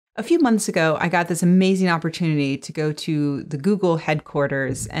A few months ago, I got this amazing opportunity to go to the Google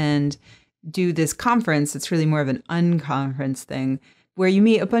headquarters and do this conference. It's really more of an unconference thing where you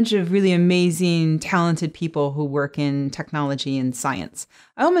meet a bunch of really amazing, talented people who work in technology and science.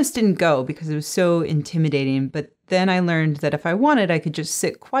 I almost didn't go because it was so intimidating, but then I learned that if I wanted, I could just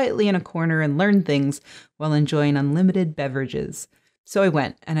sit quietly in a corner and learn things while enjoying unlimited beverages. So I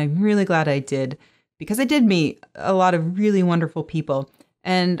went, and I'm really glad I did because I did meet a lot of really wonderful people.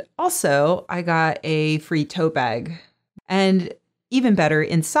 And also, I got a free tote bag. And even better,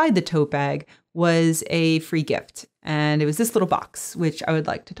 inside the tote bag was a free gift. And it was this little box, which I would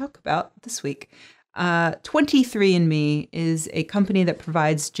like to talk about this week. 23andMe is a company that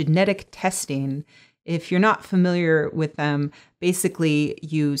provides genetic testing. If you're not familiar with them, basically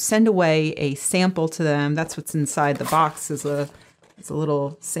you send away a sample to them. That's what's inside the box is a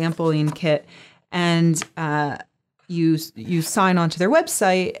little sampling kit. And you sign on to their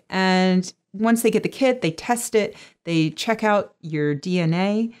website, and once they get the kit, they test it, they check out your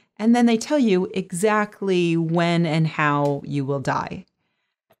DNA, and then they tell you exactly when and how you will die.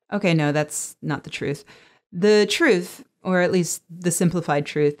 Okay, no, that's not the truth. The truth, or at least the simplified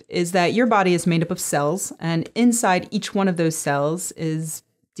truth, is that your body is made up of cells, and inside each one of those cells is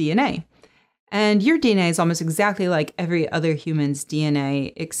DNA. And your DNA is almost exactly like every other human's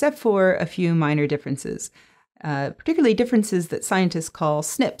DNA, except for a few minor differences. Particularly differences that scientists call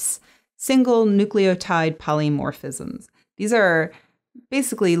SNPs, single nucleotide polymorphisms. These are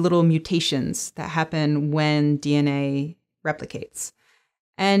basically little mutations that happen when DNA replicates.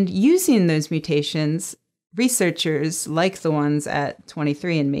 And using those mutations, researchers like the ones at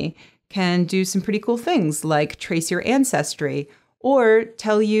 23andMe can do some pretty cool things like trace your ancestry or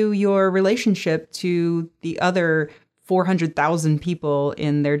tell you your relationship to the other 400,000 people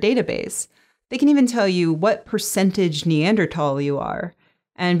in their database. They can even tell you what percentage Neanderthal you are.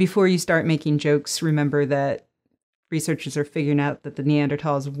 And before you start making jokes, remember that researchers are figuring out that the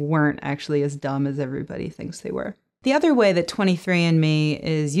Neanderthals weren't actually as dumb as everybody thinks they were. The other way that 23andMe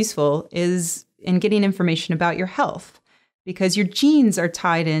is useful is in getting information about your health, because your genes are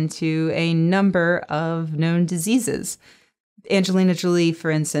tied into a number of known diseases. Angelina Jolie,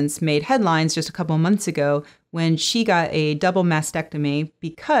 for instance, made headlines just a couple months ago when she got a double mastectomy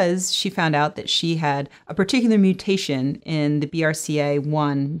because she found out that she had a particular mutation in the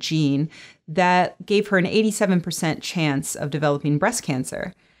BRCA1 gene that gave her an 87% chance of developing breast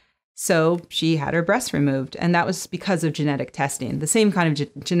cancer. So she had her breast removed, and that was because of genetic testing, the same kind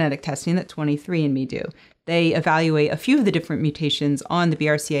of genetic testing that 23andMe do. They evaluate a few of the different mutations on the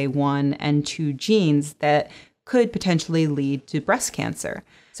BRCA1 and 2 genes that could potentially lead to breast cancer.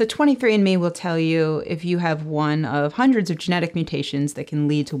 So 23andMe will tell you if you have one of hundreds of genetic mutations that can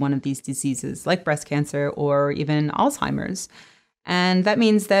lead to one of these diseases, like breast cancer or even Alzheimer's. And that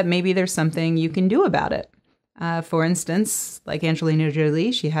means that maybe there's something you can do about it. For instance, like Angelina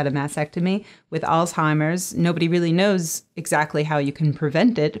Jolie, she had a mastectomy. With Alzheimer's, nobody really knows exactly how you can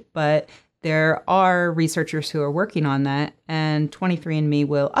prevent it, but there are researchers who are working on that, and 23andMe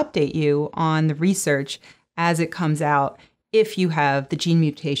will update you on the research as it comes out if you have the gene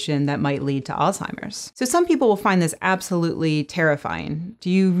mutation that might lead to Alzheimer's. So some people will find this absolutely terrifying. Do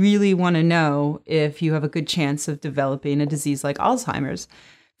you really want to know if you have a good chance of developing a disease like Alzheimer's?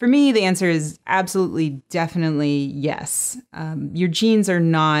 For me, the answer is absolutely, definitely yes. Your genes are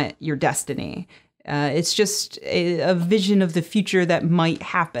not your destiny. It's just a vision of the future that might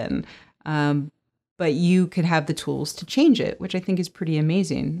happen. But you could have the tools to change it, which I think is pretty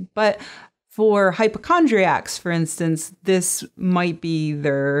amazing. But for hypochondriacs, for instance, this might be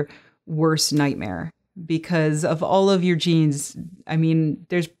their worst nightmare because of all of your genes. I mean,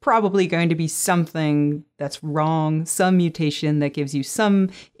 there's probably going to be something that's wrong, some mutation that gives you some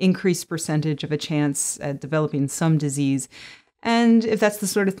increased percentage of a chance at developing some disease. And if that's the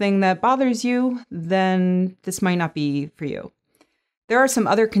sort of thing that bothers you, then this might not be for you. There are some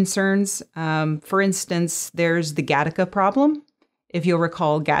other concerns. For instance, there's the Gattaca problem. If you'll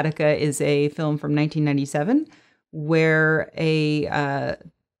recall, Gattaca is a film from 1997 where a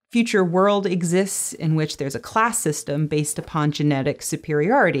future world exists in which there's a class system based upon genetic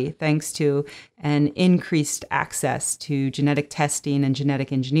superiority, thanks to an increased access to genetic testing and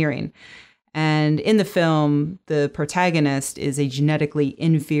genetic engineering. And in the film, the protagonist is a genetically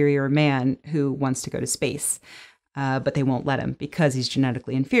inferior man who wants to go to space, but they won't let him because he's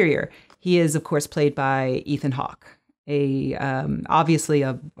genetically inferior. He is, of course, played by Ethan Hawke, obviously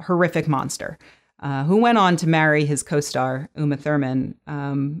a horrific monster, who went on to marry his co-star, Uma Thurman,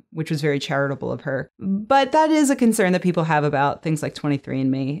 which was very charitable of her. But that is a concern that people have about things like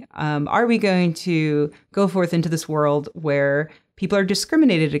 23andMe. Are we going to go forth into this world where people are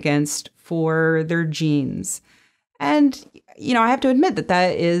discriminated against for their genes. And, I have to admit that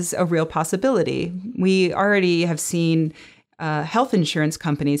that is a real possibility. We already have seen health insurance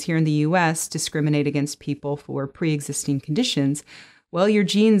companies here in the US discriminate against people for pre-existing conditions. Well, your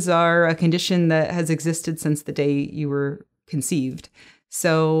genes are a condition that has existed since the day you were conceived.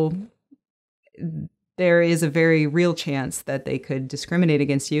 So there is a very real chance that they could discriminate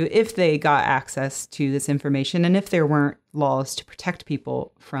against you if they got access to this information and if there weren't laws to protect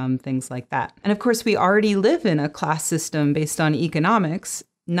people from things like that. And of course, we already live in a class system based on economics.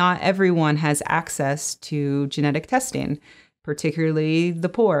 Not everyone has access to genetic testing, particularly the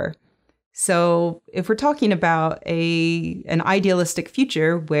poor. So if we're talking about an idealistic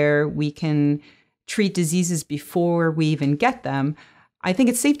future where we can treat diseases before we even get them, I think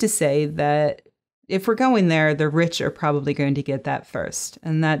it's safe to say that if we're going there, the rich are probably going to get that first,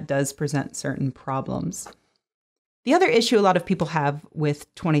 and that does present certain problems. The other issue a lot of people have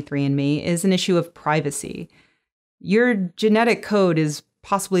with 23andMe is an issue of privacy. Your genetic code is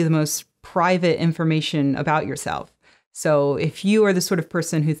possibly the most private information about yourself. So if you are the sort of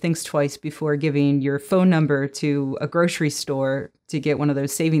person who thinks twice before giving your phone number to a grocery store to get one of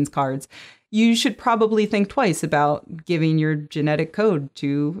those savings cards, you should probably think twice about giving your genetic code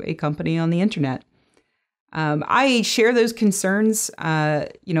to a company on the internet. I share those concerns.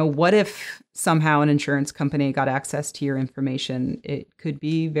 What if somehow an insurance company got access to your information? It could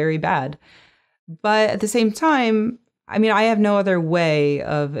be very bad. But at the same time, I have no other way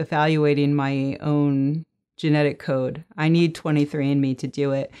of evaluating my own genetic code. I need 23andMe to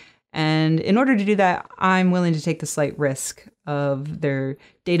do it. And in order to do that, I'm willing to take the slight risk of their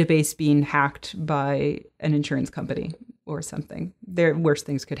database being hacked by an insurance company or something. Worse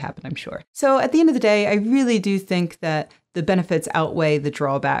things could happen, I'm sure. So at the end of the day, I really do think that the benefits outweigh the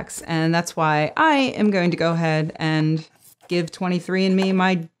drawbacks. And that's why I am going to go ahead and give 23andMe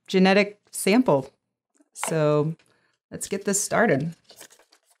my genetic sample. So let's get this started.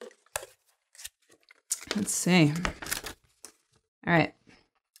 Let's see. All right.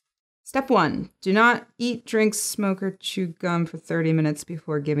 Step 1, do not eat, drink, smoke, or chew gum for 30 minutes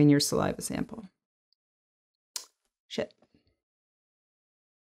before giving your saliva sample.